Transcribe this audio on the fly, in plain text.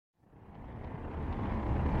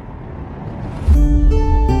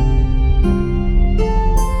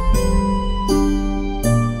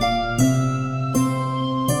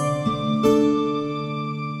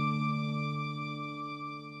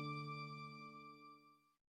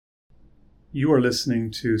You are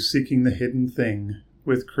listening to Seeking the Hidden Thing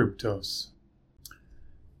with Kryptos.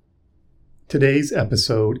 Today's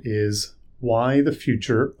episode is Why the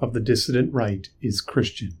Future of the Dissident Right is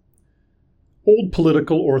Christian. Old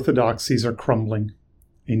political orthodoxies are crumbling.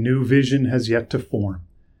 A new vision has yet to form.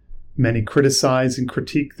 Many criticize and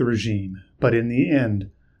critique the regime, but in the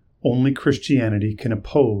end, only Christianity can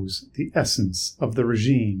oppose the essence of the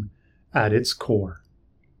regime at its core.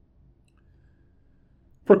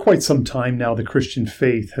 For quite some time now, the Christian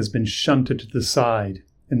faith has been shunted to the side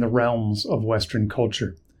in the realms of Western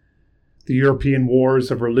culture. The European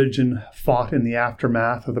wars of religion fought in the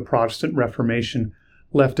aftermath of the Protestant Reformation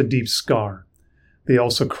left a deep scar. They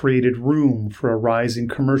also created room for a rising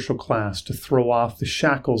commercial class to throw off the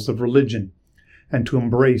shackles of religion and to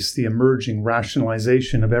embrace the emerging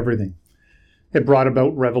rationalization of everything. It brought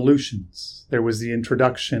about revolutions. There was the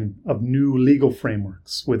introduction of new legal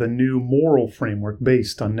frameworks with a new moral framework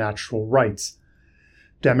based on natural rights.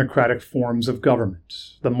 Democratic forms of government.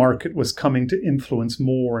 The market was coming to influence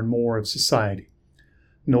more and more of society.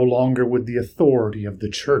 No longer would the authority of the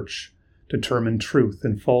church determine truth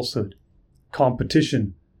and falsehood.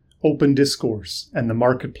 Competition, open discourse, and the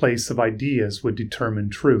marketplace of ideas would determine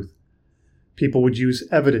truth. People would use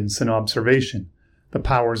evidence and observation, the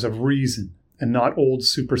powers of reason, and not old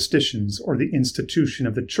superstitions or the institution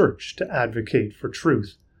of the church to advocate for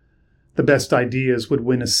truth. The best ideas would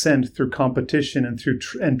win assent through competition,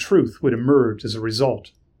 and truth would emerge as a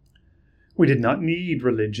result. We did not need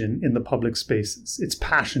religion in the public spaces. Its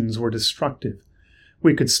passions were destructive.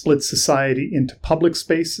 We could split society into public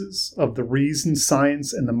spaces of the reason,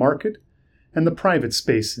 science, and the market, and the private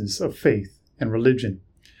spaces of faith and religion.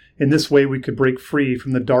 In this way, we could break free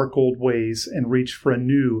from the dark old ways and reach for a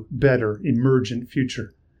new, better, emergent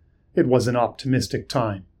future. It was an optimistic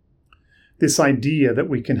time. This idea that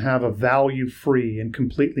we can have a value-free and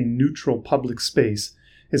completely neutral public space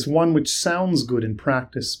is one which sounds good in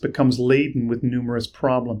practice, becomes laden with numerous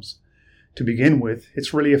problems. To begin with,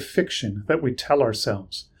 it's really a fiction that we tell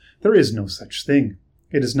ourselves. There is no such thing.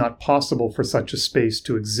 It is not possible for such a space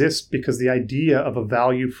to exist because the idea of a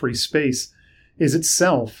value-free space is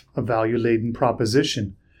itself a value-laden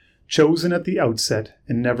proposition, chosen at the outset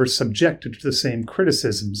and never subjected to the same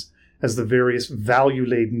criticisms as the various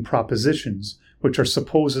value-laden propositions which are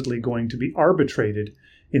supposedly going to be arbitrated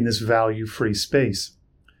in this value-free space.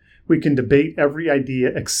 We can debate every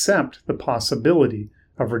idea except the possibility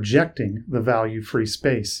of rejecting the value-free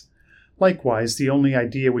space. Likewise, the only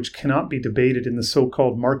idea which cannot be debated in the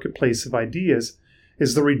so-called marketplace of ideas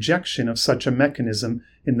is the rejection of such a mechanism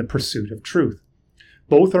in the pursuit of truth.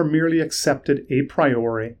 Both are merely accepted a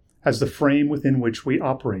priori as the frame within which we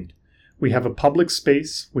operate. We have a public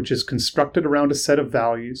space which is constructed around a set of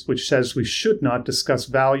values which says we should not discuss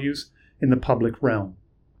values in the public realm.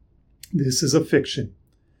 This is a fiction.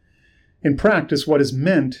 In practice, what is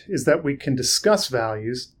meant is that we can discuss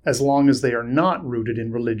values as long as they are not rooted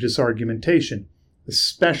in religious argumentation,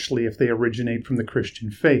 especially if they originate from the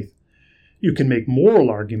Christian faith. You can make moral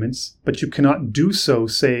arguments, but you cannot do so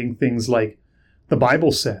saying things like, the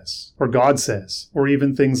Bible says, or God says, or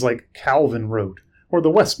even things like Calvin wrote, or the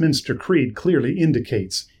Westminster Creed clearly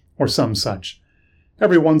indicates, or some such.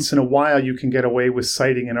 Every once in a while you can get away with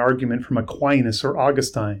citing an argument from Aquinas or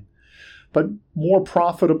Augustine. But more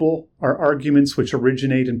profitable are arguments which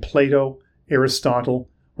originate in Plato, Aristotle,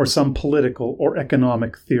 or some political or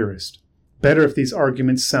economic theorist. Better if these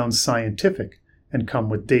arguments sound scientific and come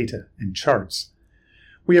with data and charts.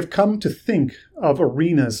 We have come to think of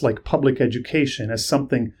arenas like public education as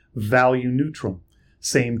something value-neutral.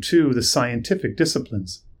 Same too the scientific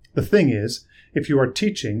disciplines. The thing is, if you are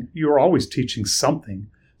teaching, you are always teaching something,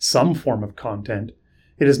 some form of content.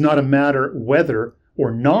 It is not a matter whether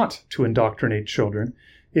or not to indoctrinate children.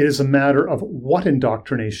 It is a matter of what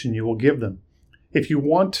indoctrination you will give them. If you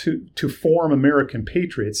want to form American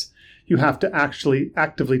patriots, you have to actually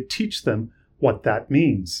actively teach them what that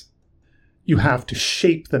means. You have to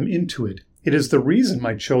shape them into it. It is the reason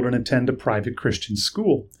my children attend a private Christian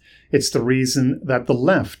school. It's the reason that the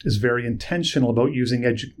left is very intentional about using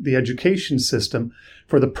the education system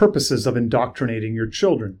for the purposes of indoctrinating your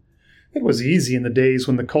children. It was easy in the days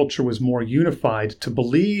when the culture was more unified to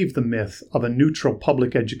believe the myth of a neutral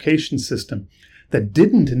public education system that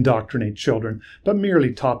didn't indoctrinate children, but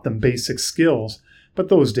merely taught them basic skills. But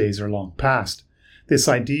those days are long past. This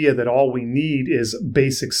idea that all we need is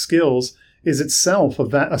basic skills is itself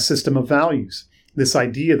a system of values. This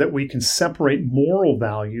idea that we can separate moral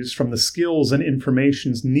values from the skills and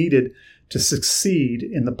informations needed to succeed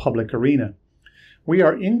in the public arena. We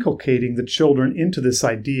are inculcating the children into this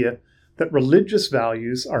idea that religious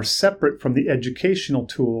values are separate from the educational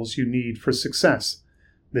tools you need for success.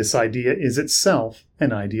 This idea is itself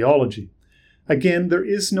an ideology. Again, there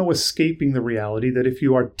is no escaping the reality that if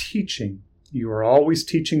you are teaching, you are always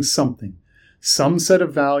teaching something. Some set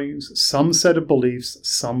of values, some set of beliefs,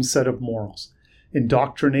 some set of morals.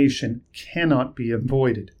 Indoctrination cannot be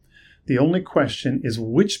avoided. The only question is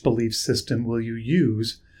which belief system will you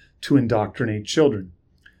use to indoctrinate children.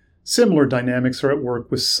 Similar dynamics are at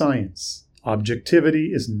work with science.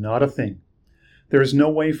 Objectivity is not a thing. There is no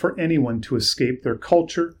way for anyone to escape their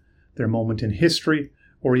culture, their moment in history,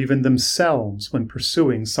 or even themselves when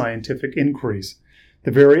pursuing scientific inquiries.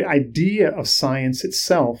 The very idea of science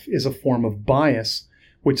itself is a form of bias,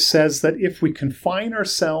 which says that if we confine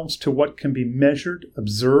ourselves to what can be measured,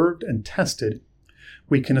 observed, and tested,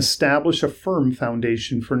 we can establish a firm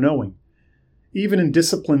foundation for knowing. Even in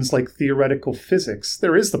disciplines like theoretical physics,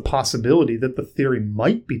 there is the possibility that the theory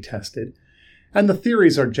might be tested, and the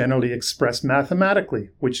theories are generally expressed mathematically,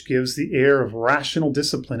 which gives the air of rational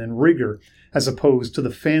discipline and rigor as opposed to the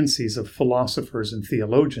fancies of philosophers and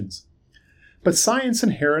theologians. But science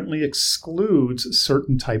inherently excludes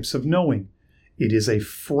certain types of knowing. It is a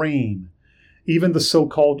frame. Even the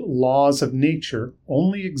so-called laws of nature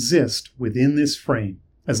only exist within this frame.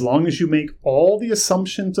 As long as you make all the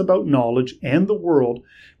assumptions about knowledge and the world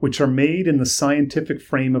which are made in the scientific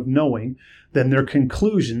frame of knowing, then their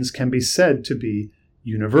conclusions can be said to be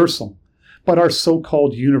universal. But are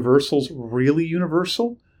so-called universals really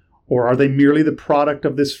universal? Or are they merely the product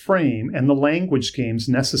of this frame and the language games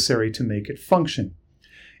necessary to make it function?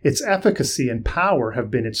 Its efficacy and power have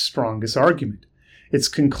been its strongest argument. Its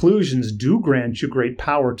conclusions do grant you great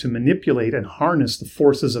power to manipulate and harness the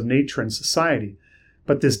forces of nature and society,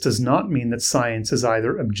 but this does not mean that science is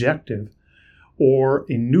either objective or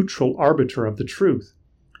a neutral arbiter of the truth.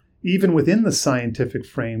 Even within the scientific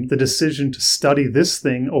frame, the decision to study this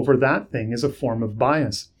thing over that thing is a form of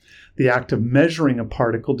bias. The act of measuring a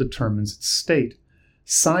particle determines its state.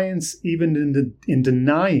 Science, even in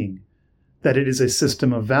denying that it is a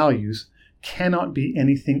system of values, cannot be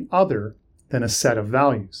anything other than a set of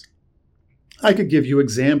values. I could give you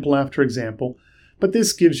example after example, but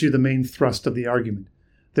this gives you the main thrust of the argument.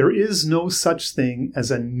 There is no such thing as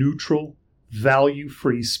a neutral,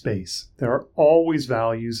 value-free space. There are always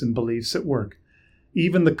values and beliefs at work.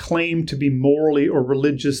 Even the claim to be morally or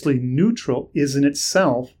religiously neutral is in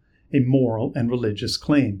itself a moral and religious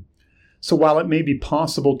claim. So while it may be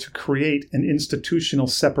possible to create an institutional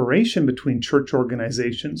separation between church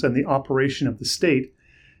organizations and the operation of the state,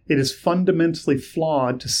 it is fundamentally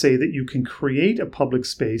flawed to say that you can create a public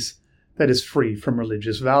space that is free from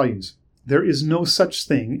religious values. There is no such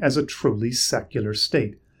thing as a truly secular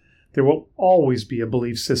state. There will always be a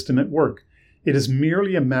belief system at work. It is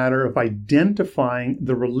merely a matter of identifying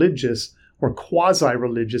the religious or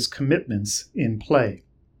quasi-religious commitments in play.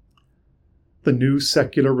 The new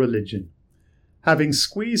secular religion. Having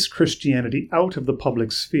squeezed Christianity out of the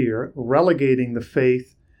public sphere, relegating the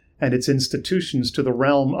faith and its institutions to the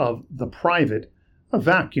realm of the private, a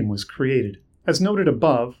vacuum was created. As noted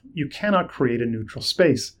above, you cannot create a neutral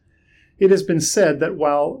space. It has been said that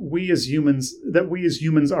while we as humans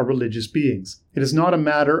are religious beings, it is not a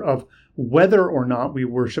matter of whether or not we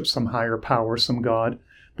worship some higher power, some God,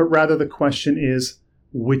 but rather the question is,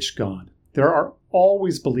 which God? There are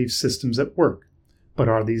always belief systems at work, but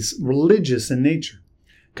are these religious in nature?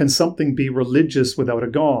 Can something be religious without a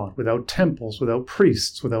God, without temples, without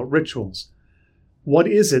priests, without rituals? What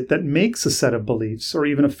is it that makes a set of beliefs, or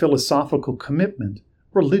even a philosophical commitment,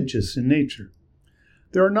 religious in nature?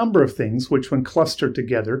 There are a number of things which, when clustered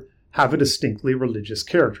together, have a distinctly religious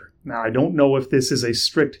character. Now, I don't know if this is a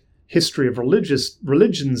strict history of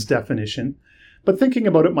religion's definition, but thinking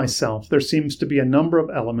about it myself, there seems to be a number of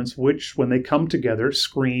elements which, when they come together,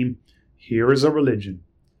 scream, here is a religion.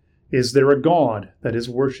 Is there a God that is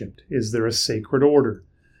worshipped? Is there a sacred order?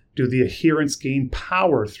 Do the adherents gain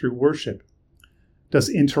power through worship? Does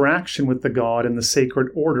interaction with the God and the sacred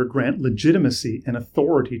order grant legitimacy and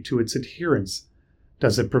authority to its adherents?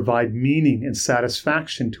 Does it provide meaning and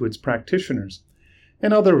satisfaction to its practitioners?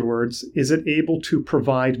 In other words, is it able to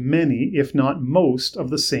provide many, if not most, of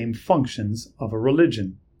the same functions of a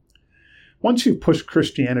religion? Once you've pushed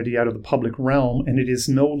Christianity out of the public realm and it is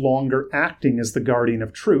no longer acting as the guardian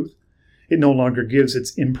of truth, it no longer gives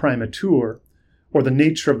its imprimatur, or the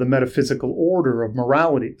nature of the metaphysical order of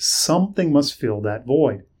morality, something must fill that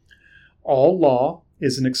void. All law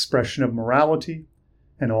is an expression of morality,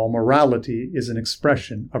 and all morality is an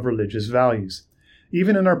expression of religious values.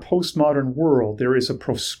 Even in our postmodern world, there is a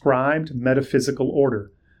proscribed metaphysical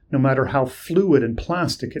order, no matter how fluid and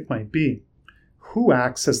plastic it might be. Who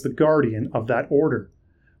acts as the guardian of that order?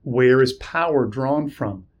 Where is power drawn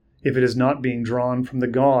from, if it is not being drawn from the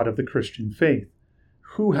God of the Christian faith?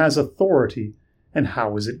 Who has authority, and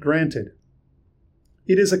how is it granted?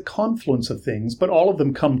 It is a confluence of things, but all of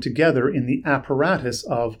them come together in the apparatus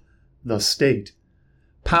of the state.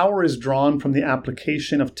 Power is drawn from the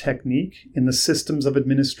application of technique in the systems of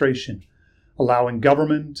administration, allowing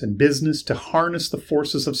government and business to harness the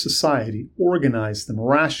forces of society, organize them,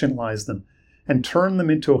 rationalize them, and turn them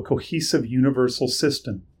into a cohesive universal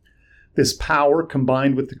system. This power,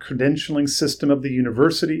 combined with the credentialing system of the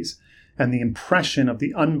universities and the impression of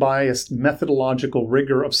the unbiased methodological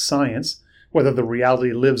rigor of science, whether the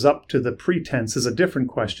reality lives up to the pretense is a different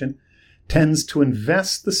question, tends to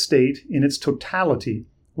invest the state in its totality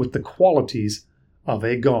with the qualities of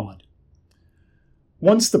a god.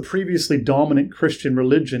 Once the previously dominant Christian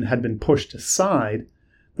religion had been pushed aside,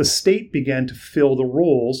 the state began to fill the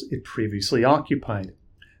roles it previously occupied.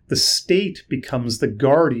 The state becomes the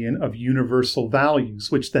guardian of universal values,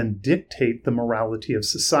 which then dictate the morality of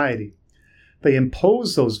society. They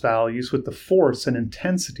impose those values with the force and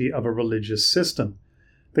intensity of a religious system.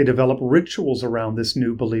 They develop rituals around this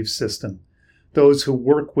new belief system. Those who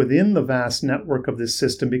work within the vast network of this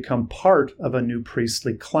system become part of a new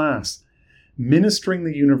priestly class, ministering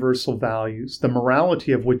the universal values, the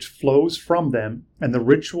morality of which flows from them, and the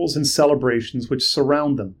rituals and celebrations which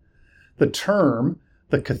surround them. The term,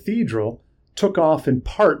 the cathedral, took off in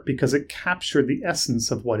part because it captured the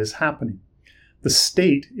essence of what is happening. The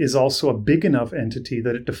state is also a big enough entity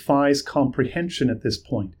that it defies comprehension at this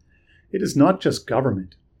point. It is not just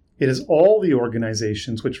government. It is all the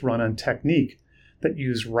organizations which run on technique, that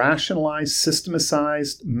use rationalized,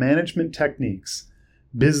 systematized management techniques.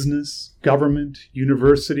 Business, government,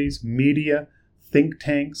 universities, media, think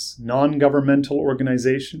tanks, non-governmental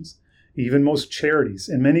organizations, even most charities.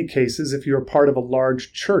 In many cases, if you are part of a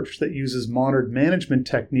large church that uses modern management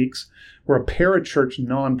techniques or a parachurch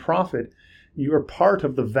nonprofit, you are part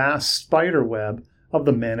of the vast spider web of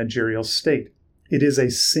the managerial state. It is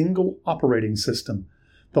a single operating system.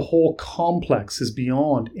 The whole complex is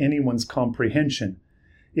beyond anyone's comprehension.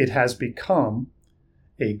 It has become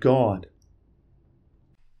a god.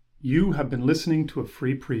 You have been listening to a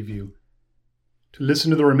free preview. To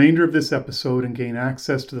listen to the remainder of this episode and gain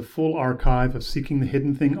access to the full archive of Seeking the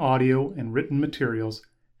Hidden Thing audio and written materials,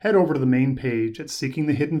 head over to the main page at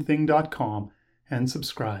seekingthehiddenthing.com and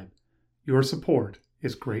subscribe. Your support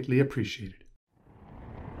is greatly appreciated.